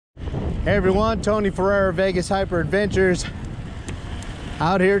Hey everyone, Tony Ferreira, Vegas Hyper Adventures.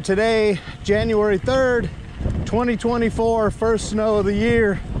 Out here today, January 3rd, 2024, first snow of the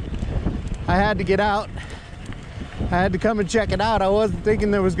year. I had to get out. I had to come and check it out. I wasn't thinking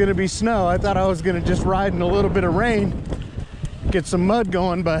there was gonna be snow. I thought I was gonna just ride in a little bit of rain, get some mud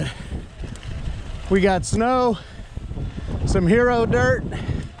going, but we got snow, some hero dirt.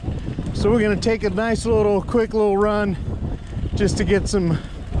 So we're gonna take a nice little, quick little run just to get some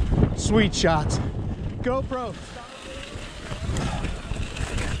sweet shots. GoPro.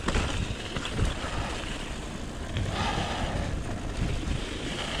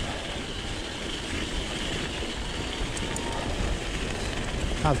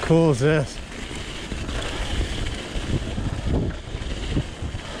 How cool is this?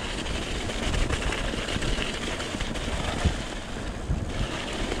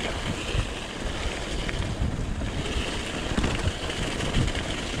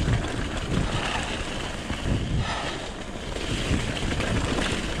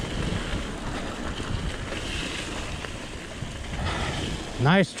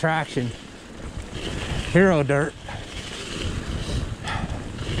 Nice traction. Hero dirt.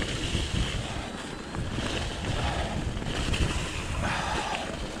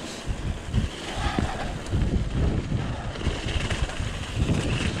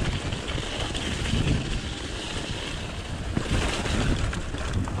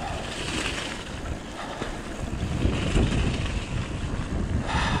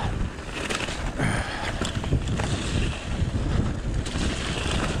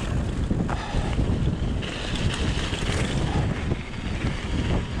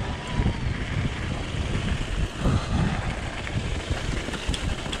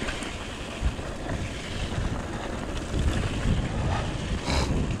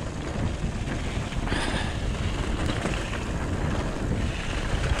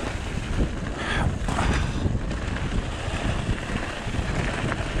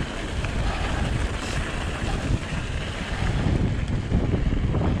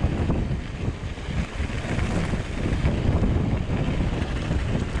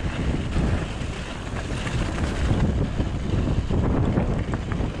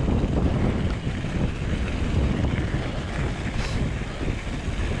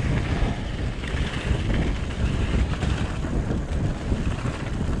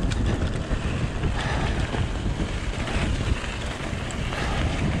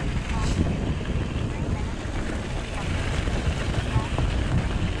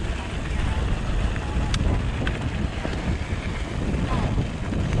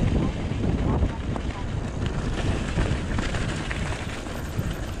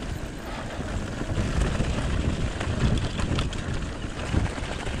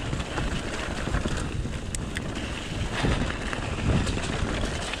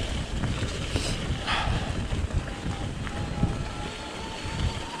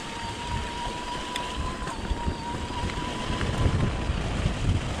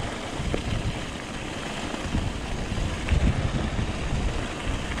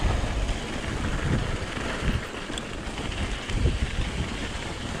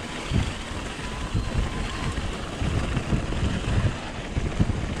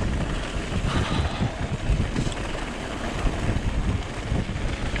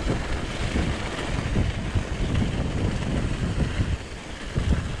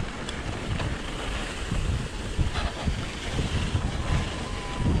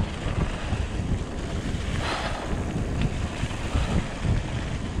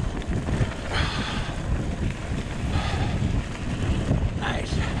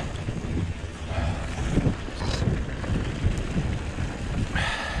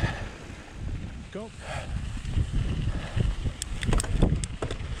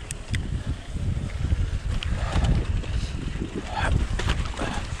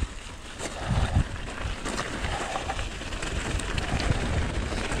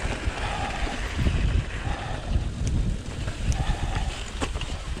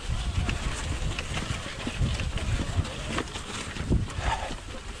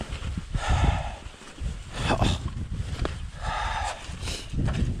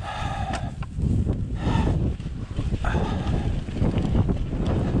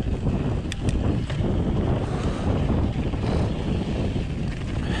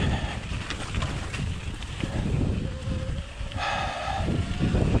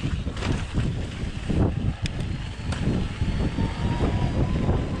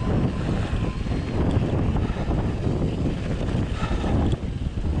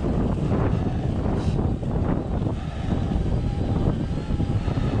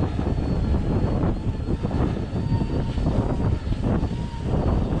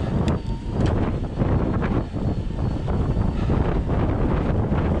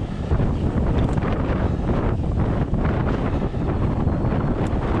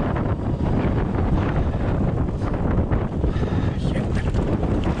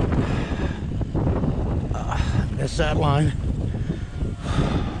 twist that line.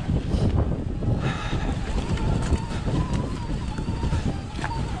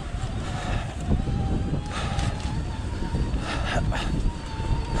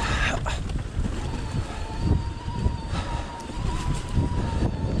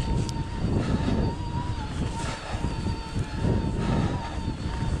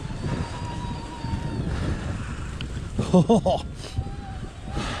 Oh.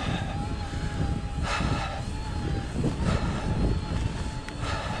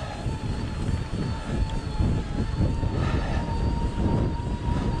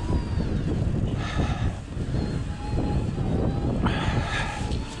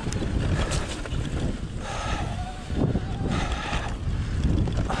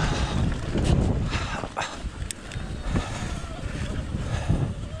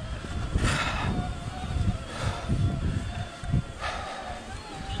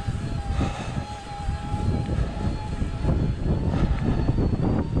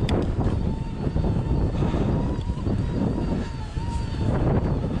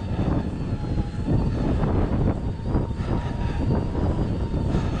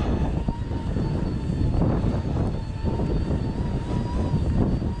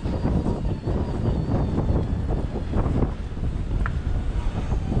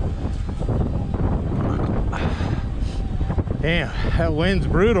 Damn, that wind's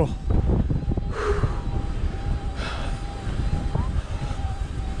brutal.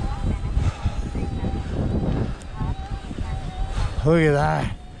 Look at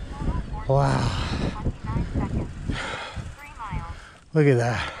that. Wow. Look at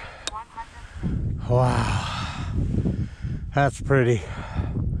that. Wow. That's pretty.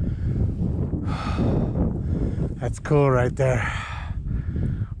 That's cool right there.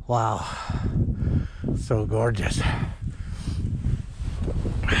 Wow. So gorgeous.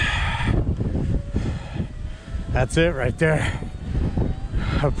 That's it right there.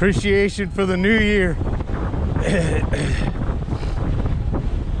 Appreciation for the new year.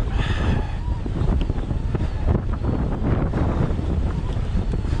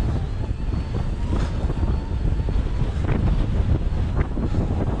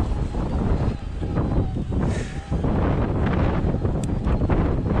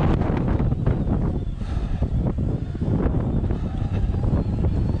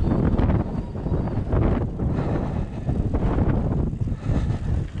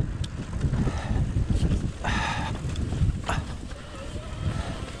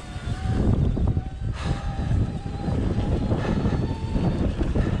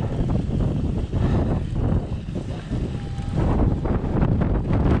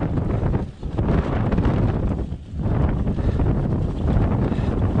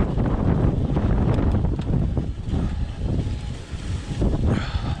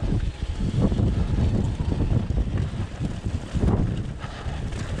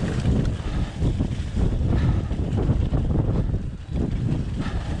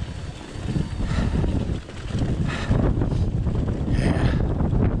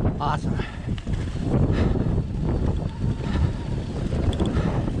 Awesome.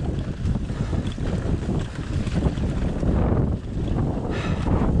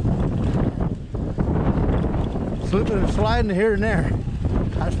 Slipping and sliding here and there,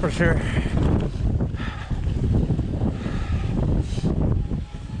 that's for sure.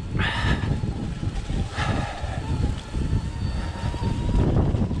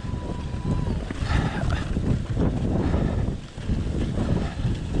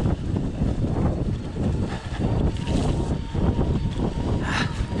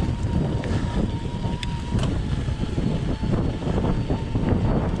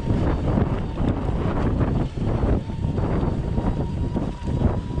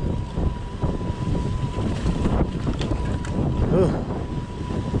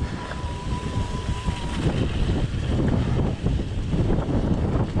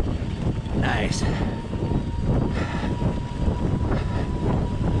 Nice.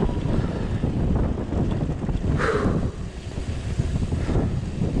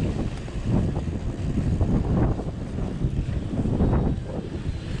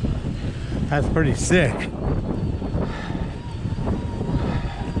 That's pretty sick.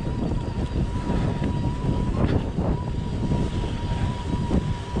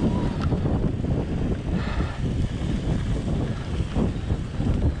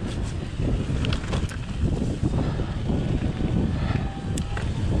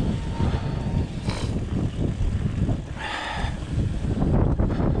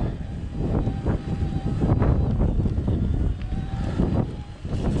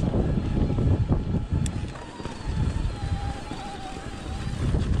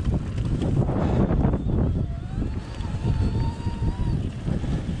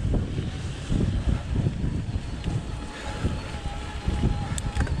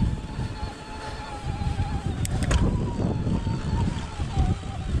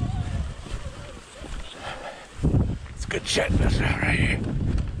 good shit. That's right here.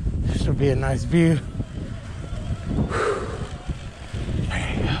 This will be a nice view.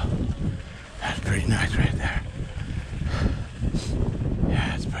 There you go. That's pretty nice right there.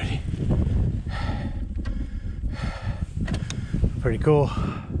 Yeah, it's pretty cool.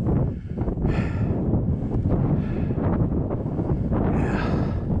 Yeah.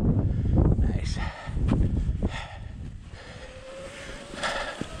 Nice.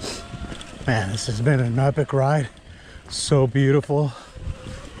 Man, this has been an epic ride. So beautiful.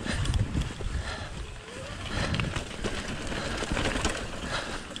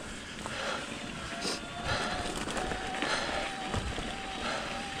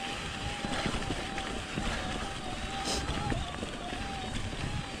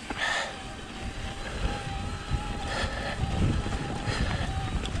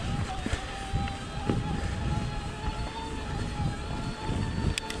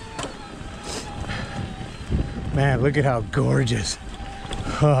 Man, look at how gorgeous.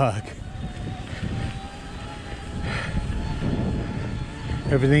 Fuck.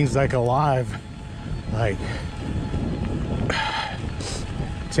 Everything's like alive. Like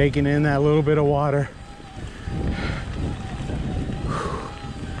taking in that little bit of water.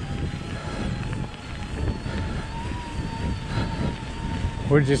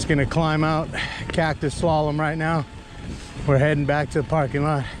 We're just gonna climb out Cactus Slalom right now. We're heading back to the parking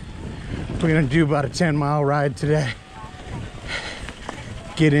lot. We're gonna do about a 10-mile ride today.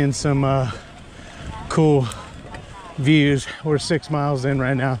 Get in some cool views. We're 6 miles in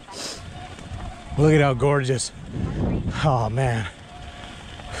right now. Look at how gorgeous. Oh man.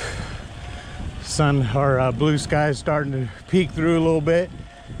 Sun or blue sky is starting to peek through a little bit.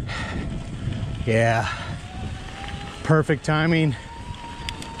 Yeah. Perfect timing.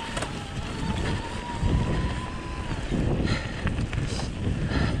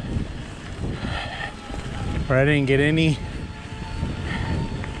 I didn't get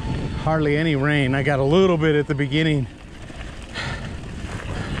hardly any rain. I got a little bit at the beginning.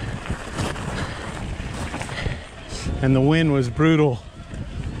 And the wind was brutal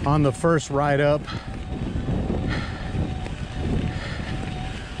on the first ride up.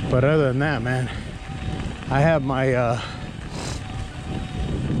 But other than that, man, I have my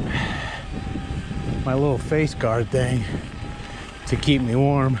my little face guard thing to keep me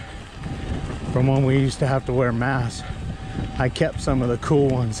warm. From when we used to have to wear masks. I kept some of the cool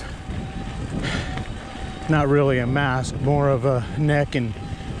ones. Not really a mask, more of a neck and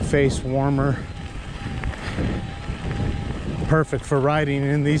face warmer. Perfect for riding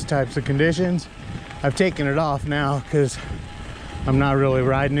in these types of conditions. I've taken it off now because I'm not really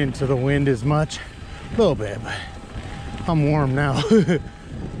riding into the wind as much. A little bit, but I'm warm now.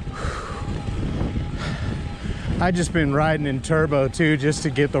 I just been riding in turbo too, just to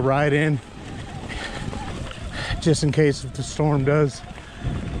get the ride in. Just in case if the storm does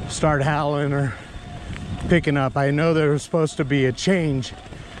start howling or picking up. I know there was supposed to be a change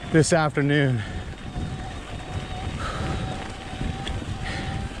this afternoon.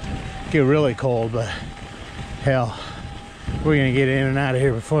 Get really cold, but hell, we're gonna get in and out of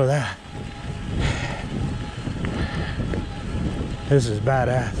here before that. This is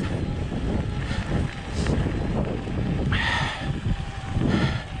badass.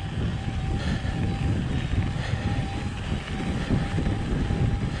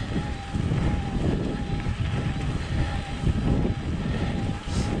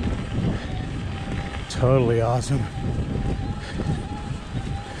 Totally awesome.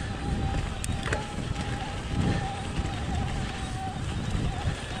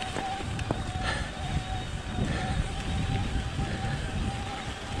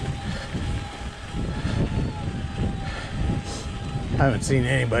 I haven't seen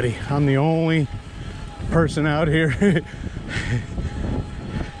anybody. I'm the only person out here.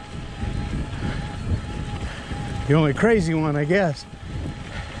 The only crazy one, I guess.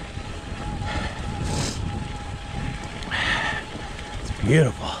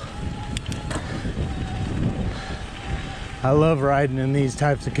 Beautiful. I love riding in these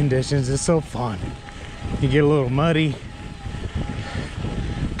types of conditions. It's so fun. You get a little muddy.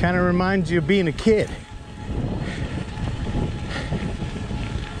 Kind of reminds you of being a kid.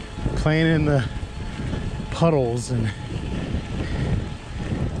 Playing in the puddles and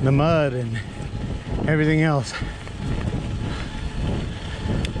the mud and everything else.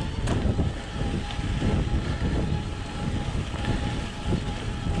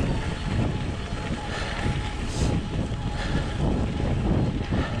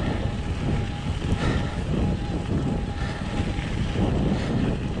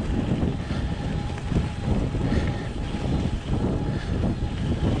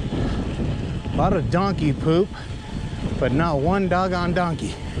 A lot of donkey poop. but not one doggone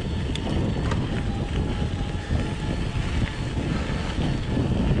donkey.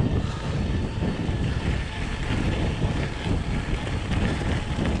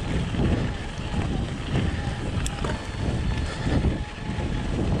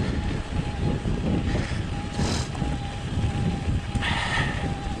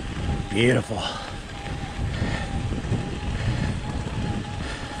 Beautiful.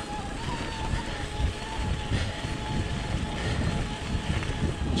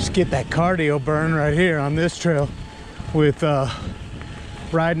 Just get that cardio burn right here on this trail with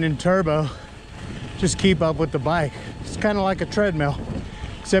riding in turbo. Just keep up with the bike. It's kind of like a treadmill,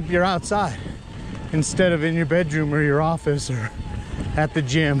 except you're outside instead of in your bedroom or your office or at the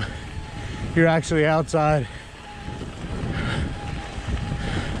gym. You're actually outside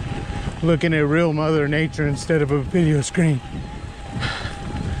looking at real Mother Nature instead of a video screen.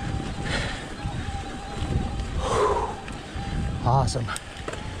 Awesome.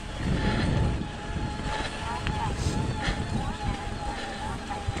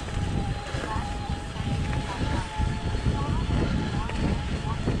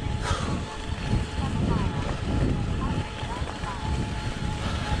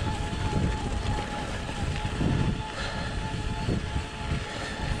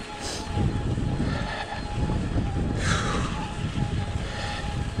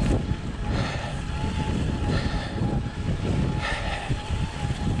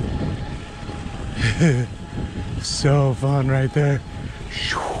 So fun right there.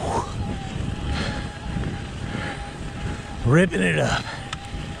 Ripping it up.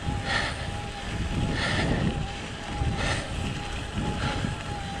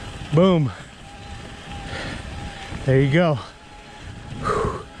 Boom. There you go.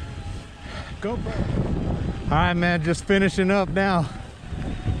 GoPro. All right, man, just finishing up now.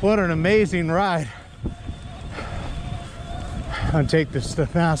 What an amazing ride. I'll take this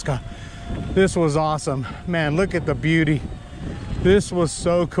mask off. This was awesome. Man, look at the beauty. This was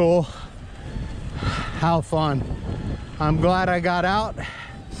so cool. How fun. I'm glad I got out.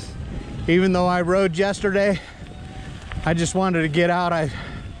 Even though I rode yesterday, I just wanted to get out. I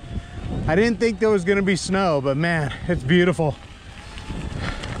didn't think there was gonna be snow, but man, it's beautiful.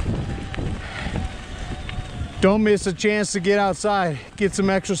 Don't miss a chance to get outside, get some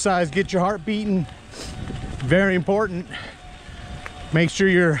exercise, get your heart beating. Very important. Make sure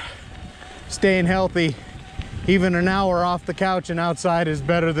you're staying healthy. Even an hour off the couch and outside is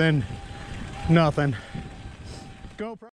better than nothing. GoPro.